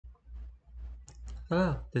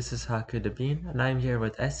Hello, this is Haku the Bean, and I'm here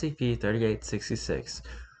with SCP-3866,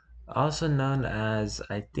 also known as,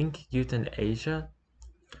 I think, euthanasia.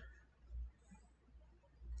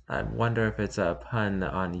 I wonder if it's a pun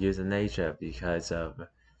on euthanasia because of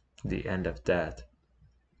the end of death.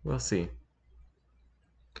 We'll see.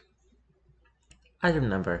 Item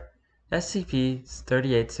number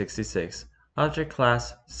SCP-3866, Object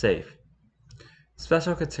Class Safe.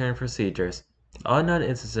 Special Concern Procedures. All known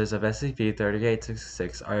instances of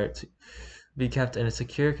SCP-3866 are to be kept in a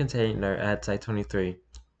secure container at Site-23.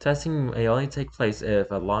 Testing may only take place if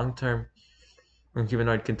a long-term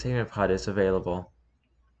humanoid containment pod is available.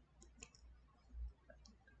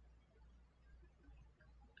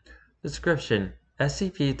 Description: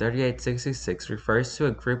 SCP-3866 refers to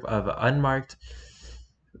a group of unmarked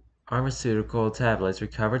pharmaceutical tablets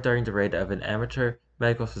recovered during the raid of an amateur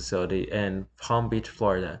medical facility in Palm Beach,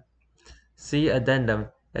 Florida. See Addendum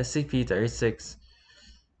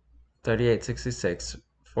SCP-3866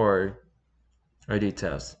 for more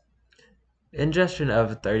details. Ingestion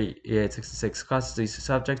of 3866 causes the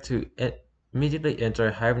subject to immediately enter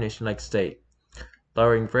a hibernation-like state,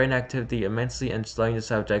 lowering brain activity immensely and slowing the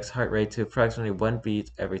subject's heart rate to approximately 1 beat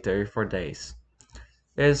every 34 days.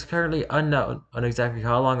 It is currently unknown on exactly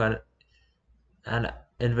how long an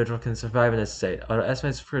individual can survive in this state, although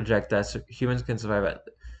estimates project that humans can survive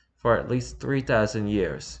for at least 3,000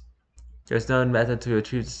 years. There is no method to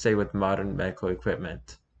achieve this state with modern medical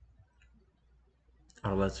equipment.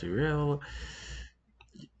 Let's be real.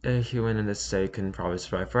 A human in this state can probably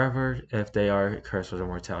survive forever if they are cursed with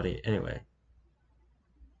immortality anyway.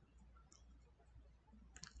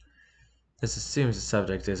 This assumes the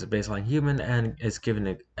subject is a baseline human and is given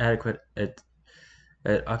an adequate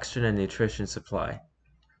oxygen and nutrition supply.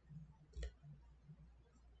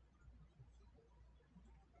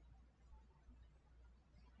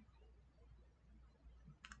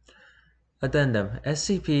 Addendum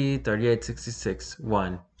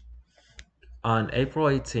SCP-3866-1 On April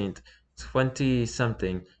 18th,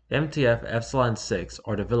 20-something, MTF Epsilon 6,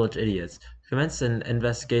 or the Village Idiots, commenced an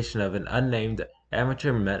investigation of an unnamed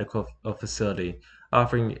amateur medical facility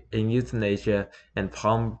offering euthanasia in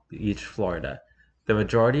Palm Beach, Florida. The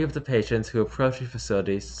majority of the patients who approached the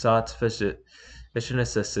facility sought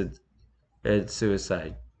physician-assisted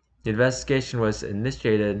suicide. The investigation was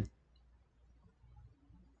initiated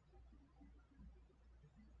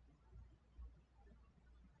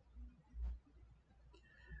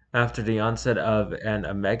after the onset of an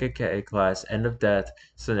Omega K-class End of Death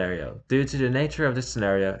scenario. Due to the nature of this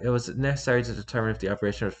scenario, it was necessary to determine if the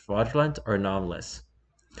operation was fraudulent or anomalous.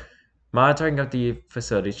 Monitoring of the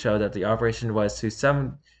facility showed that the operation was to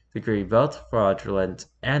some degree both fraudulent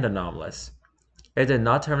and anomalous. It did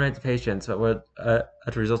not terminate the patients, but what as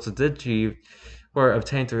a result it did achieve were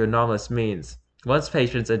obtained through anomalous means. Once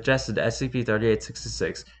patients ingested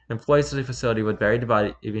SCP-3866, employees of the facility would bury the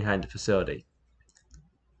body behind the facility.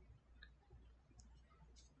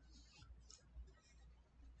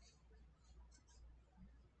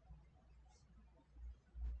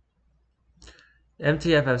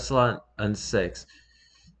 MTF Epsilon 6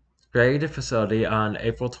 raided the facility on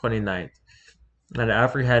April 29th and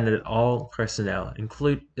apprehended all personnel.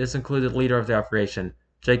 This included the leader of the operation,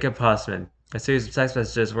 Jacob Postman. A series of text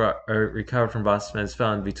messages were recovered from Postman's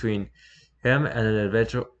phone between him and an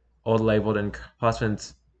individual labeled in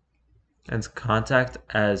Postman's contact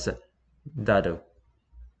as Dadu.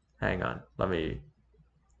 Hang on, let me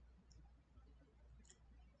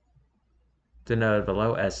denote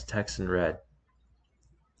below as text in red.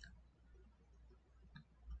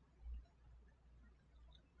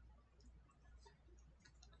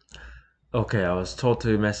 Okay, I was told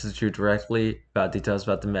to message you directly about details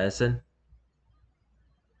about the medicine.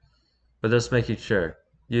 But just making sure.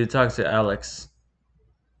 You talked to Alex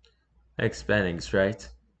Bennings, right?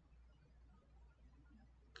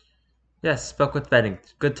 Yes, spoke with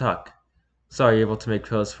Bennings. Good talk. So are you able to make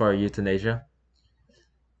pills for euthanasia?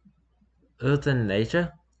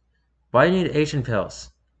 Euthanasia? Why do you need Asian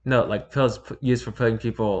pills? No, like pills used for putting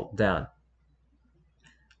people down.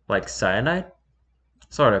 Like cyanide?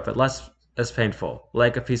 Sort of, but less painful.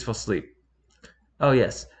 Like a peaceful sleep. Oh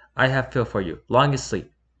yes, I have pill for you. Longest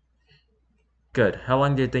sleep. Good. How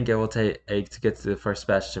long do you think it will take to get to the first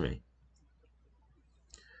batch to me?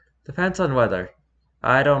 Depends on weather.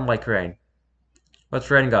 I don't like rain. What's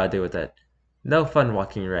rain gotta do with it? No fun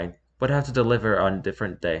walking rain. Would have to deliver on a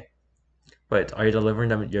different day. Wait, are you delivering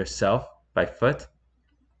them yourself? By foot?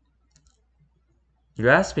 You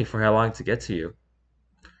asked me for how long to get to you.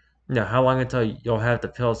 No, how long until you'll have the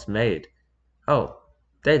pills made? Oh,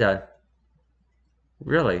 they done.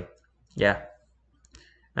 Really? Yeah.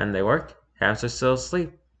 And they work? Hamster's still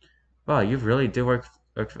asleep. Wow, you really do work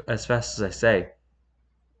as fast as I say.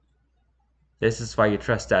 This is why you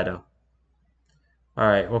trust Dado.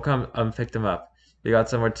 Alright, we'll come pick them up. You got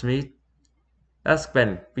somewhere to meet? Ask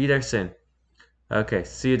Ben. Be there soon. Okay,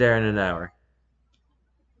 see you there in an hour.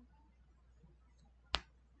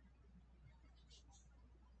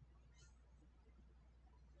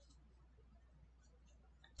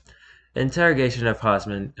 Interrogation of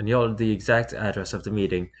Hosman yielded the exact address of the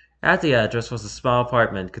meeting. At the address was a small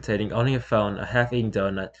apartment containing only a phone, a half-eaten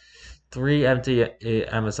donut, 3 empty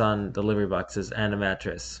Amazon delivery boxes, and a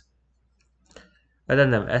mattress.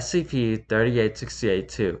 Addendum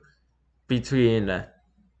SCP-3868-2. Between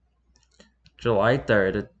July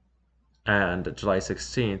 3rd and July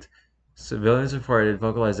 16th, civilians reported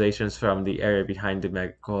vocalizations from the area behind the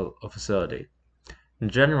medical facility,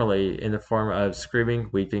 generally in the form of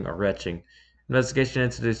screaming, weeping, or retching. Investigation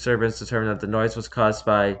into the disturbance determined that the noise was caused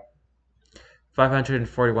by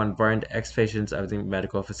 541 burned ex-patients of the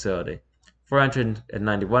medical facility,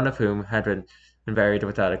 491 of whom had been buried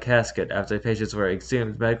without a casket. After the patients were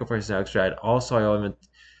exhumed, medical personnel extracted all soil,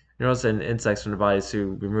 minerals, and insects from the bodies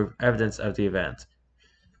to remove evidence of the event.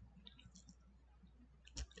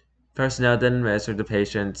 Personnel then administered the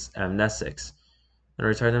patients amnestics and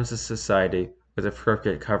returned them to society with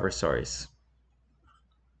appropriate cover stories.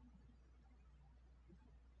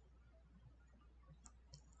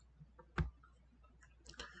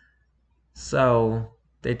 So,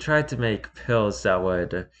 they tried to make pills that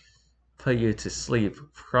would put you to sleep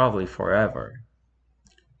probably forever.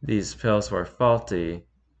 These pills were faulty,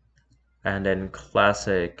 and in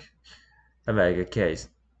classic Omega case,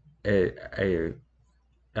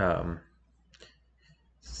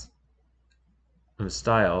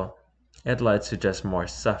 style, it led to just more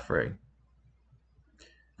suffering,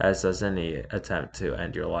 as does any attempt to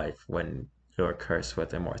end your life when you're cursed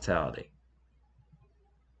with immortality.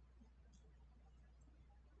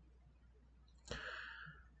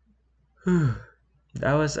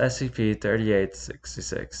 That was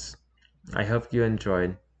SCP-3866. I hope you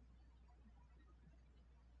enjoyed,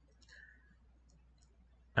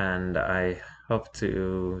 and I hope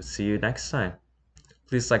to see you next time.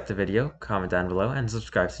 Please like the video, comment down below, and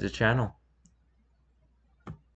subscribe to the channel.